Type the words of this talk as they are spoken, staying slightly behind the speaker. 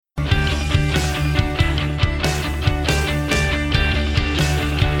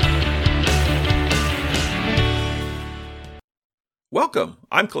Welcome.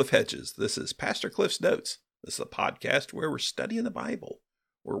 I'm Cliff Hedges. This is Pastor Cliff's Notes. This is a podcast where we're studying the Bible.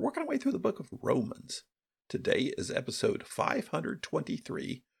 We're working our way through the book of Romans. Today is episode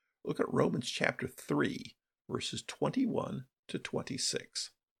 523. Look at Romans chapter 3, verses 21 to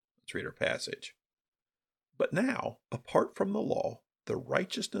 26. Let's read our passage. But now, apart from the law, the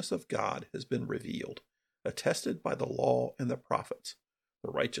righteousness of God has been revealed, attested by the law and the prophets.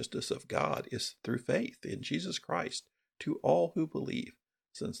 The righteousness of God is through faith in Jesus Christ to all who believe,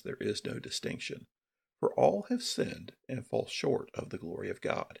 since there is no distinction. For all have sinned and fall short of the glory of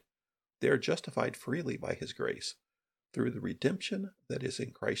God. They are justified freely by his grace, through the redemption that is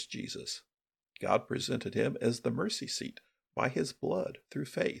in Christ Jesus. God presented him as the mercy seat by his blood through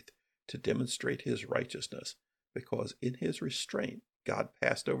faith to demonstrate his righteousness, because in his restraint God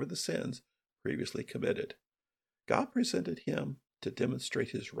passed over the sins previously committed. God presented him to demonstrate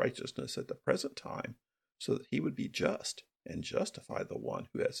his righteousness at the present time, so that he would be just and justify the one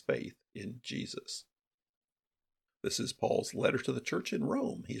who has faith in Jesus. This is Paul's letter to the church in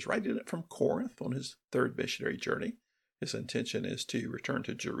Rome. He's writing it from Corinth on his third missionary journey. His intention is to return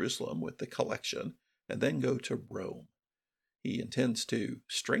to Jerusalem with the collection and then go to Rome. He intends to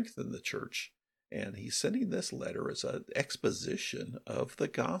strengthen the church, and he's sending this letter as an exposition of the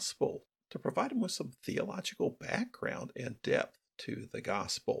gospel to provide him with some theological background and depth to the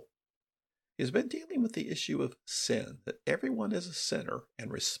gospel. He's been dealing with the issue of sin, that everyone is a sinner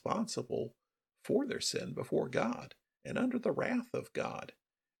and responsible for their sin before God and under the wrath of God,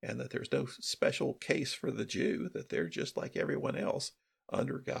 and that there's no special case for the Jew, that they're just like everyone else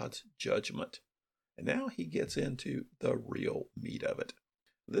under God's judgment. And now he gets into the real meat of it.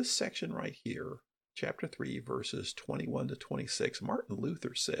 This section right here, chapter 3, verses 21 to 26, Martin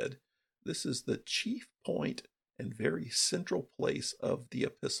Luther said, this is the chief point and very central place of the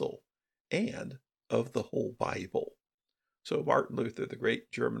epistle and of the whole Bible. So Martin Luther, the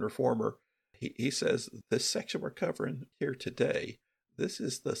great German reformer, he says this section we're covering here today, this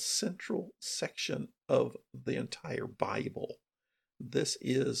is the central section of the entire Bible. This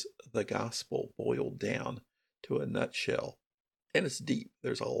is the gospel boiled down to a nutshell. And it's deep.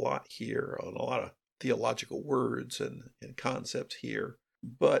 There's a lot here, a lot of theological words and concepts here.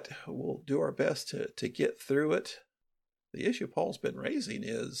 But we'll do our best to get through it. The issue Paul's been raising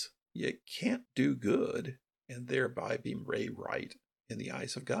is you can't do good and thereby be made right in the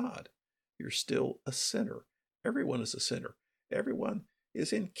eyes of God. You're still a sinner. Everyone is a sinner. Everyone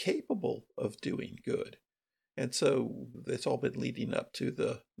is incapable of doing good. And so it's all been leading up to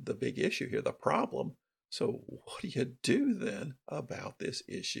the big issue here, the problem. So what do you do then about this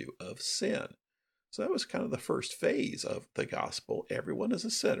issue of sin? So that was kind of the first phase of the gospel. Everyone is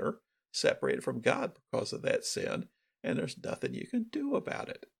a sinner, separated from God because of that sin, and there's nothing you can do about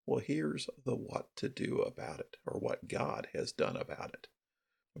it. Well, here's the what to do about it, or what God has done about it.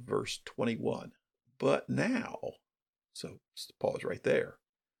 Verse 21, but now, so Paul's right there.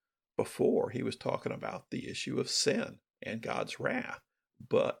 Before, he was talking about the issue of sin and God's wrath.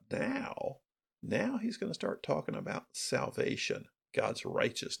 But now he's going to start talking about salvation, God's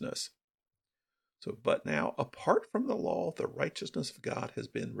righteousness. So, but now, apart from the law, the righteousness of God has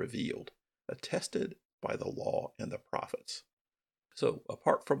been revealed, attested by the law and the prophets. So,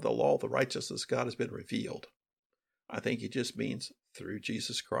 apart from the law, the righteousness of God has been revealed. I think it just means through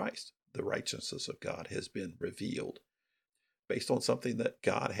Jesus Christ, the righteousness of God has been revealed, based on something that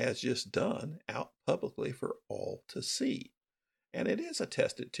God has just done out publicly for all to see. And it is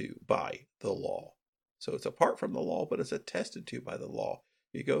attested to by the law. So it's apart from the law, but it's attested to by the law.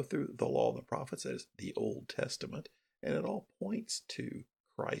 You go through the law and the prophets as the Old Testament, and it all points to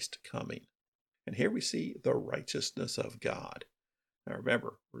Christ coming. And here we see the righteousness of God. Now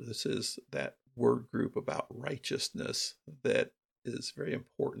remember, this is that word group about righteousness that is very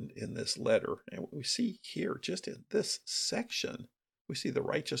important in this letter. And what we see here, just in this section, we see the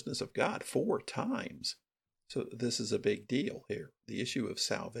righteousness of God 4 times. So this is a big deal here. The issue of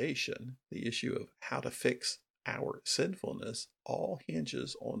salvation, the issue of how to fix our sinfulness, all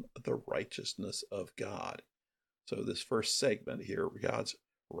hinges on the righteousness of God. So this first segment here, God's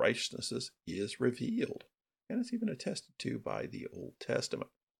righteousness is revealed, and it's even attested to by the Old Testament.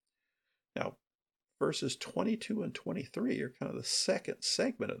 Now, verses 22 and 23 are kind of the second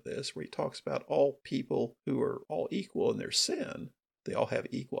segment of this, where he talks about all people who are all equal in their sin. They all have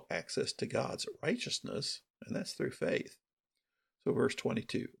equal access to God's righteousness, and that's through faith. So verse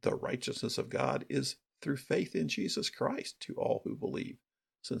 22, the righteousness of God is through faith in Jesus Christ to all who believe,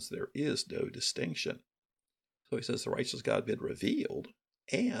 since there is no distinction. So he says the righteousness of God has been revealed,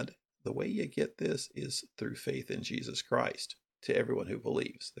 and the way you get this is through faith in Jesus Christ. to everyone who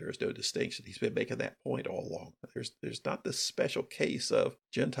believes. There is no distinction. He's been making that point all along. There's not this special case of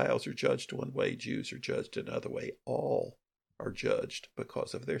Gentiles are judged one way, Jews are judged another way. All are judged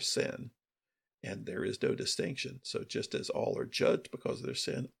because of their sin, and there is no distinction. So just as all are judged because of their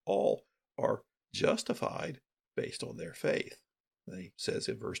sin, all are justified based on their faith. And he says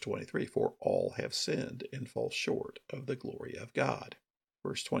in verse 23, for all have sinned and fall short of the glory of God.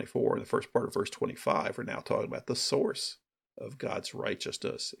 Verse 24 and the first part of verse 25 are now talking about the source of God's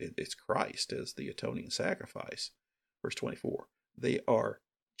righteousness. It's Christ as the atoning sacrifice. Verse 24, they are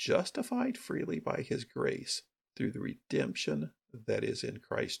justified freely by his grace through the redemption that is in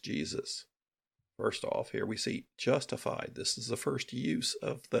Christ Jesus. First off, here we see justified. This is the first use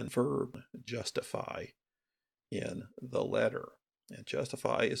of the verb justify in the letter. And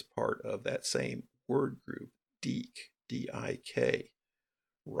justify is part of that same word group, dik, D-I-K.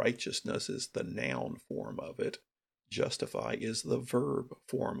 Righteousness is the noun form of it. Justify is the verb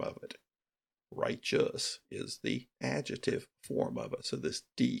form of it. Righteous is the adjective form of it. So this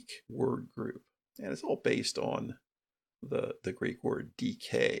dik word group. And it's all based on the Greek word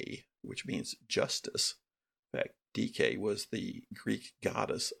dike, which means justice. In fact, Dike was the Greek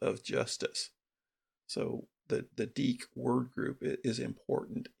goddess of justice. So the dik word group is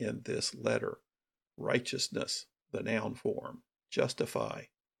important in this letter. Righteousness, the noun form. Justify,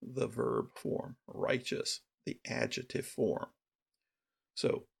 the verb form. Righteous, the adjective form.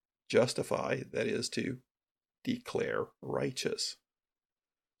 So justify, that is to declare righteous.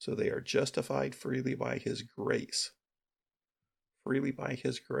 So they are justified freely by his grace. Freely by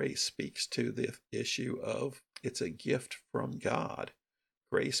his grace speaks to the issue of it's a gift from God.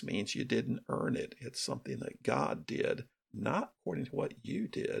 Grace means you didn't earn it. It's something that God did, not according to what you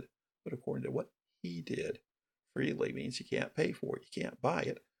did, but according to what he did. Freely means you can't pay for it. You can't buy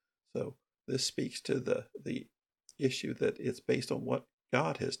it. So this speaks to the issue that it's based on what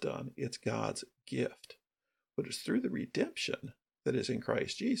God has done. It's God's gift. But it's through the redemption that is in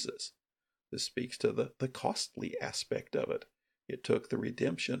Christ Jesus. This speaks to the costly aspect of it. It took the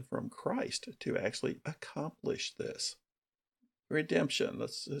redemption from Christ to actually accomplish this. Redemption,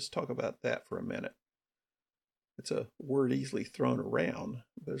 let's talk about that for a minute. It's a word easily thrown around.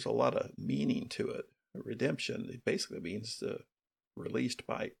 There's a lot of meaning to it. Redemption, it basically means released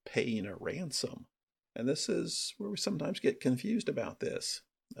by paying a ransom. And this is where we sometimes get confused about this.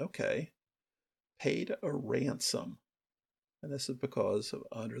 Okay, paid a ransom. And this is because of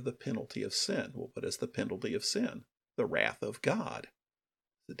under the penalty of sin. Well, what is the penalty of sin? The wrath of God.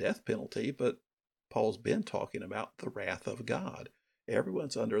 The death penalty, but Paul's been talking about the wrath of God.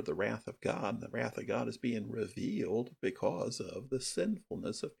 Everyone's under the wrath of God, and the wrath of God is being revealed because of the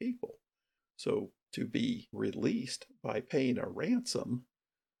sinfulness of people. So to be released by paying a ransom,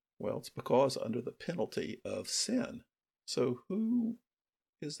 well, it's because under the penalty of sin. So who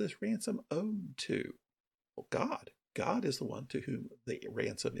is this ransom owed to? Well, God. God is the one to whom the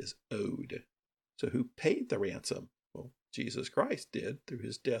ransom is owed. So who paid the ransom? Well, Jesus Christ did through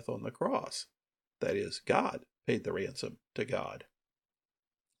his death on the cross. That is, God paid the ransom to God.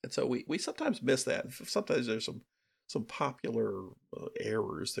 And so we sometimes miss that. Sometimes there's some popular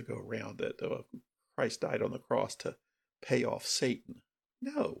errors that go around that Christ died on the cross to pay off Satan.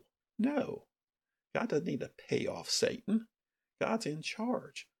 No. God doesn't need to pay off Satan. God's in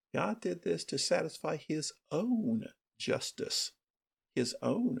charge. God did this to satisfy his own justice, his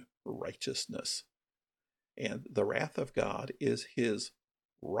own righteousness. And the wrath of God is his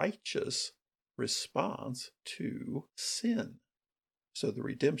righteous response to sin. So the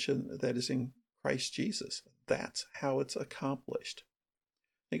redemption that is in Christ Jesus, that's how it's accomplished.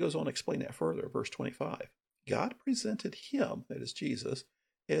 He goes on to explain that further, verse 25. God presented him, that is Jesus,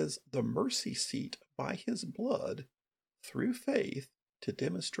 as the mercy seat by his blood through faith to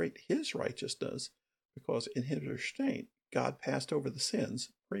demonstrate his righteousness, because in his restraint, God passed over the sins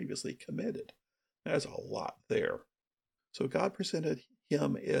previously committed. There's a lot there. So God presented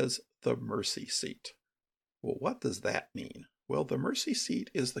him as the mercy seat. Well, what does that mean? Well, the mercy seat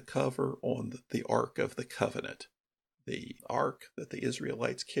is the cover on the Ark of the Covenant. The Ark that the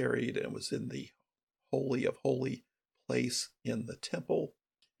Israelites carried and was in the Holy of Holy place in the temple.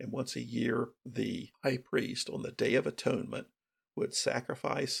 And once a year, the high priest on the Day of Atonement would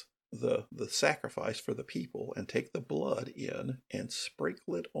sacrifice the sacrifice for the people and take the blood in and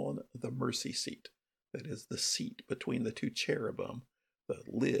sprinkle it on the mercy seat. That is the seat between the two cherubim, the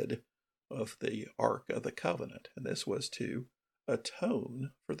lid of the Ark of the Covenant. And this was to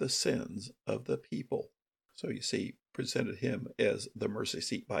atone for the sins of the people. So you see, presented him as the mercy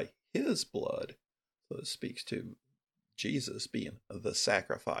seat by his blood. So it speaks to Jesus being the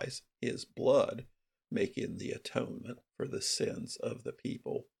sacrifice, his blood making the atonement for the sins of the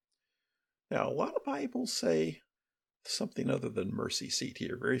people. Now, a lot of Bibles say something other than mercy seat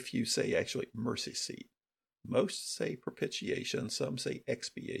here. Very few say actually mercy seat. Most say propitiation, some say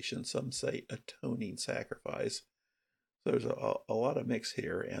expiation, some say atoning sacrifice. So there's a lot of mix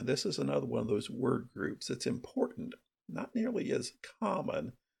here, and this is another one of those word groups that's important, not nearly as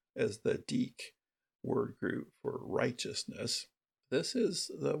common as the Deke word group for righteousness. This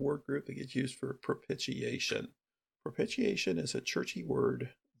is the word group that gets used for propitiation. Propitiation is a churchy word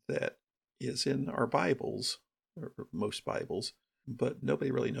that is in our Bibles, or most Bibles, but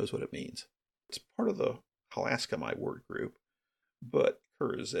nobody really knows what it means. It's part of the halaskamai word group, but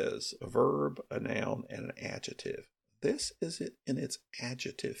occurs as a verb, a noun, and an adjective. This is it in its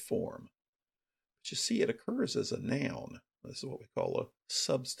adjective form. But you see, it occurs as a noun. This is what we call a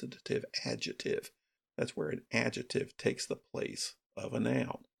substantive adjective. That's where an adjective takes the place of a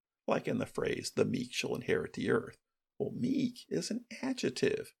noun, like in the phrase, the meek shall inherit the earth. Well, meek is an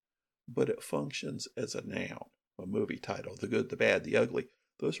adjective, but it functions as a noun. A movie title, The Good, the Bad, the Ugly,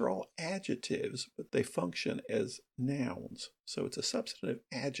 those are all adjectives, but they function as nouns. So it's a substantive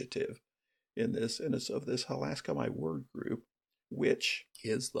adjective in this, and it's of this halaskamai word group, which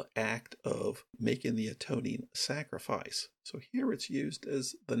is the act of making the atoning sacrifice. So here it's used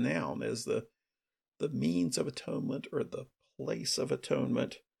as the noun, as the means of atonement or the place of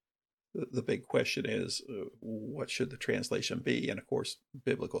atonement. The big question is, what should the translation be? And of course,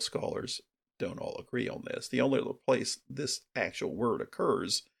 biblical scholars don't all agree on this. The only place this actual word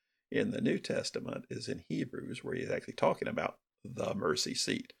occurs in the New Testament is in Hebrews, where he's actually talking about the mercy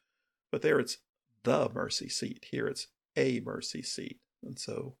seat. But there it's the mercy seat. Here it's a mercy seat. And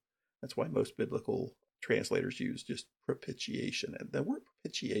so that's why most biblical translators use just propitiation. And the word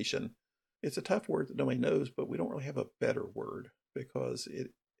propitiation, it's a tough word that nobody knows, but we don't really have a better word because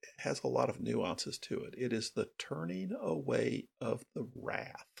it has a lot of nuances to it. It is the turning away of the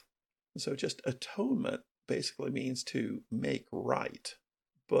wrath. And so just atonement basically means to make right.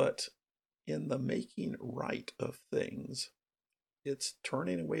 But in the making right of things, it's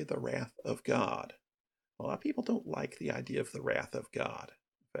turning away the wrath of God. A lot of people don't like the idea of the wrath of God.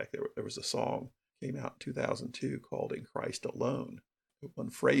 In fact, there was a song came out in 2002 called In Christ Alone. One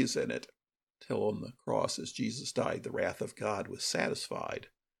phrase in it, till on the cross as Jesus died, the wrath of God was satisfied.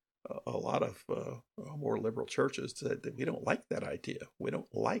 A lot of more liberal churches said that we don't like that idea. We don't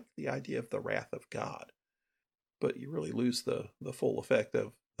like the idea of the wrath of God. But you really lose the full effect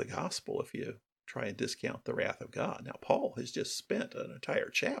of the gospel if you try and discount the wrath of God. Now, Paul has just spent an entire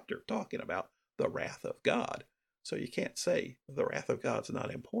chapter talking about the wrath of God. So you can't say the wrath of God's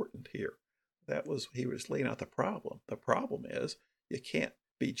not important here. He was laying out the problem. The problem is you can't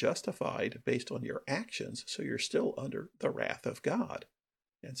be justified based on your actions, so you're still under the wrath of God.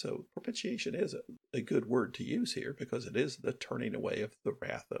 And so propitiation is a good word to use here because it is the turning away of the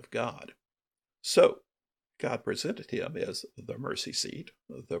wrath of God. So God presented him as the mercy seat,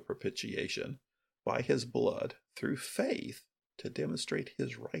 the propitiation, by his blood through faith to demonstrate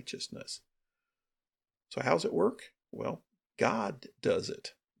his righteousness. So how's it work? Well, God does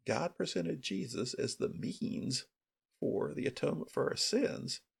it. God presented Jesus as the means for the atonement for our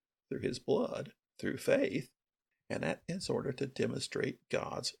sins through his blood, through faith, and that in order to demonstrate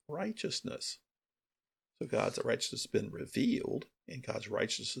God's righteousness. So God's righteousness has been revealed, and God's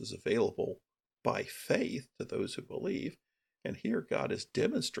righteousness is available by faith to those who believe. And here God is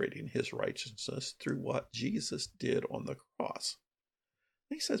demonstrating his righteousness through what Jesus did on the cross.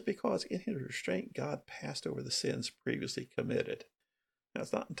 And he says, because in his restraint, God passed over the sins previously committed. Now,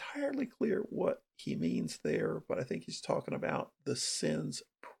 it's not entirely clear what he means there, but I think he's talking about the sins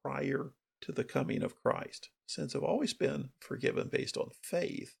prior to the coming of Christ. Sins have always been forgiven based on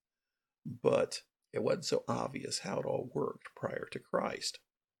faith, but it wasn't so obvious how it all worked prior to Christ.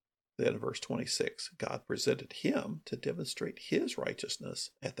 Then in verse 26, God presented him to demonstrate his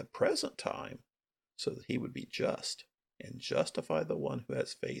righteousness at the present time so that he would be just and justify the one who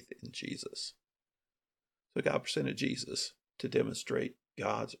has faith in Jesus. So God presented Jesus to demonstrate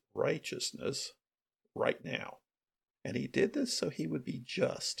God's righteousness right now. And he did this so he would be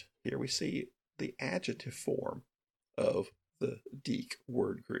just. Here we see the adjective form of the Deke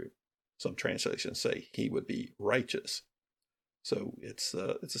word group. Some translations say he would be righteous. So it's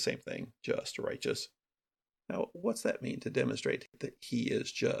the same thing, just, righteous. Now, what's that mean to demonstrate that he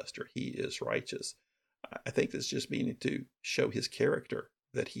is just or he is righteous? I think this just meaning to show his character,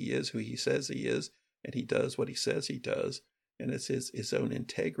 that he is who he says he is, and he does what he says he does. And it's his own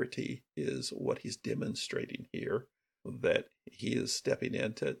integrity is what he's demonstrating here, that he is stepping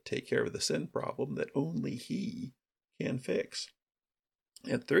in to take care of the sin problem that only he can fix.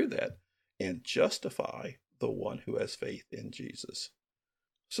 And through that, and justify the one who has faith in Jesus.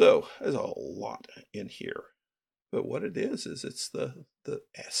 So there's a lot in here. But what it is it's the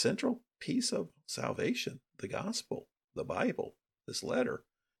central piece of salvation, the gospel, the Bible, this letter.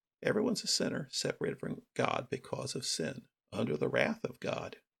 Everyone's a sinner separated from God because of sin, under the wrath of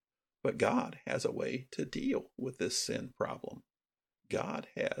God. But God has a way to deal with this sin problem. God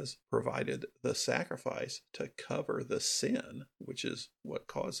has provided the sacrifice to cover the sin, which is what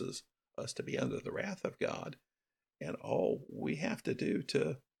causes us to be under the wrath of God. And all we have to do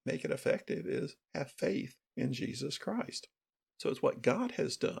to make it effective is have faith in Jesus Christ. So it's what God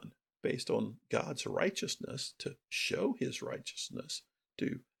has done based on God's righteousness to show his righteousness,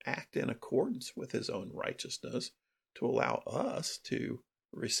 to act in accordance with his own righteousness, to allow us to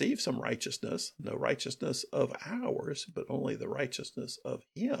receive some righteousness, no righteousness of ours, but only the righteousness of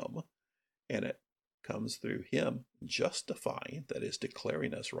him. And it comes through him justifying, that is,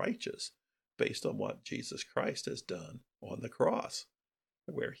 declaring us righteous based on what Jesus Christ has done on the cross,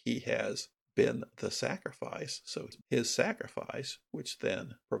 where he has been the sacrifice. So his sacrifice, which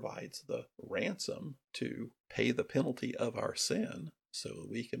then provides the ransom to pay the penalty of our sin, so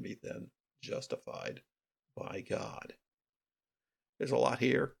we can be then justified by God. There's a lot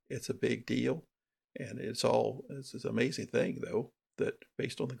here. It's a big deal. And it's an amazing thing, though, that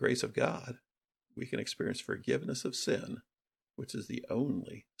based on the grace of God, we can experience forgiveness of sin, which is the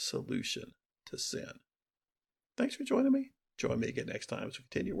only solution to sin. Thanks for joining me. Join me again next time as we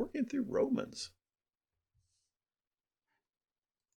continue working through Romans.